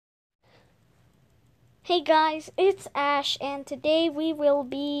Hey guys, it's Ash, and today we will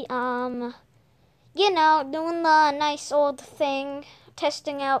be, doing the nice old thing,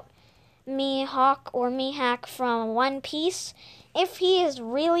 testing out Mihawk or Mihawk from One Piece, if he is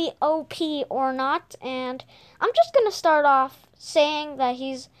really OP or not. And I'm just gonna start off saying that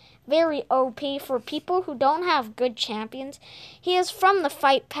he's very OP for people who don't have good champions. He is from the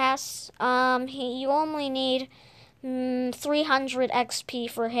Fight Pass. You only need 300 XP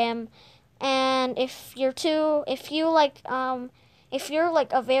for him. And if you're like a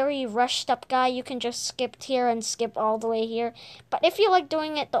very rushed up guy, you can just skip here and skip all the way here. But if you like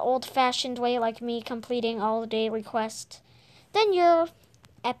doing it the old-fashioned way, like me, completing all the daily quests, then you're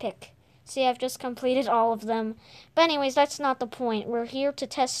epic. See, I've just completed all of them. But anyways, that's not the point. We're here to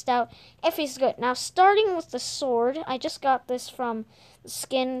test out if he's good. Now, starting with the sword, I just got this from the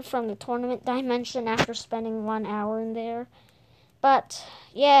skin from the tournament dimension after spending 1 hour in there. But,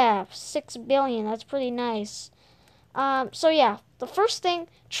 yeah, 6 billion, that's pretty nice. So yeah, the first thing,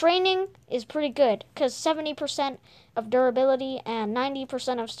 training is pretty good, because 70% of durability and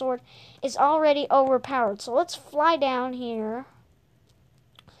 90% of sword is already overpowered. So let's fly down here,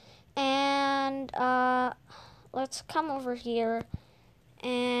 and, let's come over here,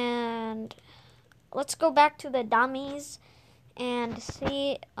 and let's go back to the dummies, and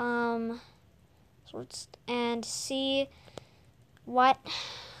see,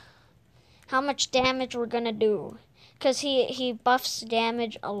 how much damage we're gonna do, because he buffs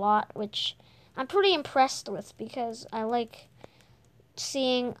damage a lot, which I'm pretty impressed with, because I like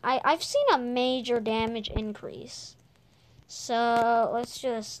seeing I've seen a major damage increase. So let's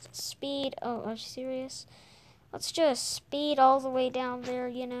just speed. Oh, are you serious? Let's just speed all the way down there.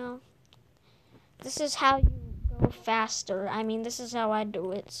 This is how you go faster. I mean, this is how I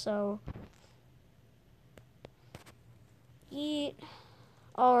do it. So yeet.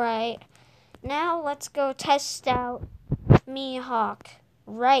 Alright, now let's go test out Mihawk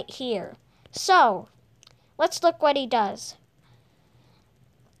right here. So, let's look what he does.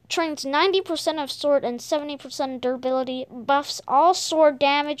 Trains 90% of sword and 70% durability, buffs all sword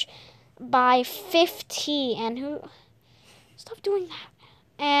damage by 50. And who? Stop doing that.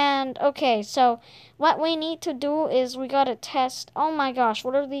 And, okay, so what we need to do is we gotta test. Oh my gosh,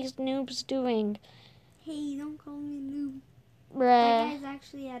 what are these noobs doing? Hey, don't call me a noob. Bruh. That guy's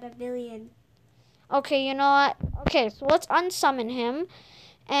actually at 1 billion. Okay, you know what? Okay, so let's unsummon him.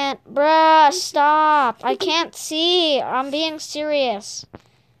 And, bruh, stop. I can't see. I'm being serious.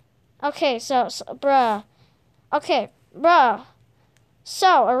 Okay, so bruh. Okay, bruh.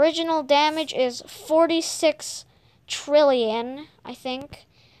 So, original damage is 46 trillion, I think.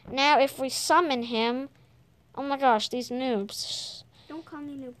 Now, if we summon him, oh my gosh, these noobs. Don't call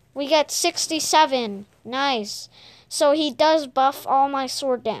me noob. We get 67. Nice. So he does buff all my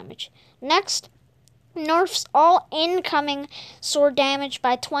sword damage. Next, nerfs all incoming sword damage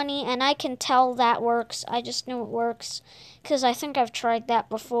by 20, and I can tell that works. I just knew it works, because I think I've tried that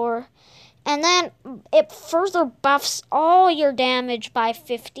before. And then it further buffs all your damage by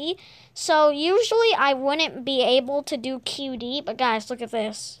 50. So usually I wouldn't be able to do QD, but guys, look at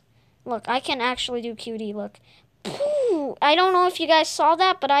this. Look, I can actually do QD, look. I don't know if you guys saw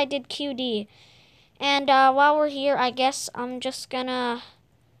that, but I did QD. And while we're here, I guess I'm just gonna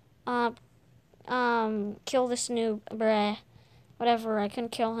kill this noob, bruh. Whatever, I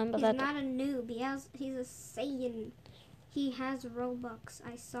couldn't kill him, but he's not a noob. He's a Saiyan. He has Robux.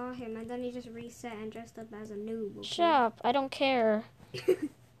 I saw him, and then he just reset and dressed up as a noob. Okay? Shut up! I don't care.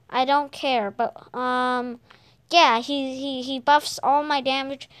 I don't care. But yeah, he buffs all my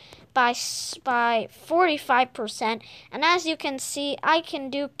damage by 45%, and as you can see, I can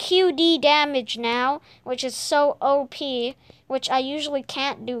do QD damage now, which is so OP, which I usually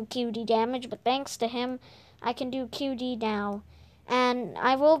can't do QD damage, but thanks to him, I can do QD now, and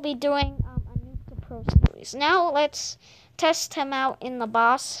I will be doing a Nuke to Pro series. Now let's test him out in the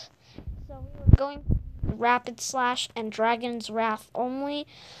boss. So we're going Rapid Slash and Dragon's Wrath only.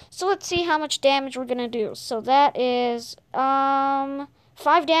 So let's see how much damage we're gonna do. So that is 5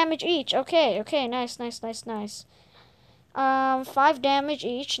 damage each. Okay, nice. 5 damage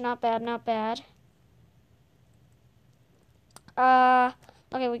each. Not bad.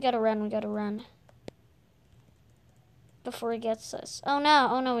 Okay, we gotta run. Before he gets us. Oh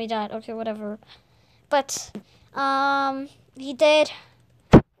no, he died. Okay, whatever. But, he did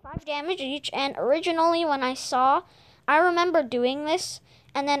 5 damage each, and originally when I remember doing this,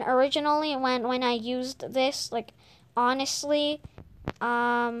 and then originally when I used this, like, honestly,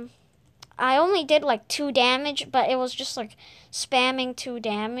 I only did like 2 damage, but it was just like spamming 2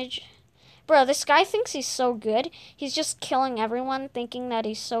 damage. Bro, this guy thinks he's so good. He's just killing everyone thinking that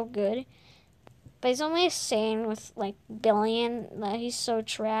he's so good. But he's only a Saiyan with like billion. He's so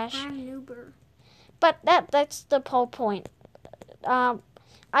trash. I'm Noober. But that's the whole point. I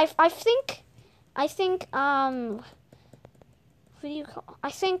think who do you call? I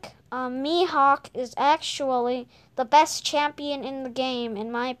think Mihawk is actually the best champion in the game,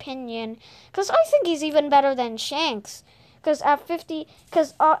 in my opinion. Because I think he's even better than Shanks. Because at 50,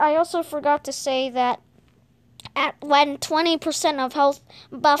 because I also forgot to say that when 20% of health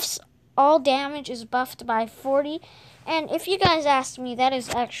buffs, all damage is buffed by 40. And if you guys ask me, that is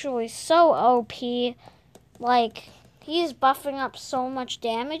actually so OP. Like, he's buffing up so much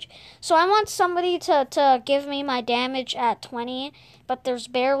damage. So I want somebody to give me my damage at 20, but there's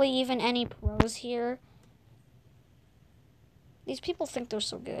barely even any pros here. These people think they're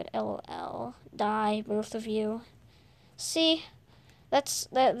so good. LOL. Die, both of you. See?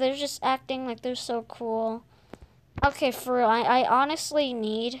 They're just acting like they're so cool. Okay, for real, I honestly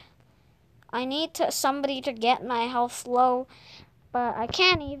need somebody to get my health low, but I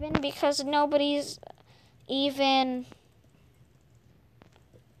can't even because nobody's even.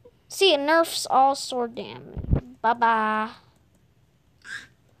 See, it nerfs all sword damage. Bye-bye.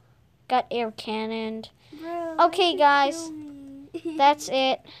 Got air cannoned. Bro, Okay, guys, that's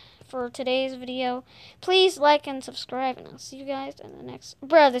it for today's video. Please like and subscribe, and I'll see you guys in the next.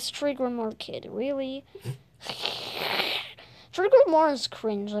 Bruh, this Triggermore kid, really? Triggermore is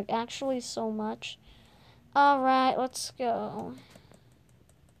cringe, like actually so much. Alright, let's go.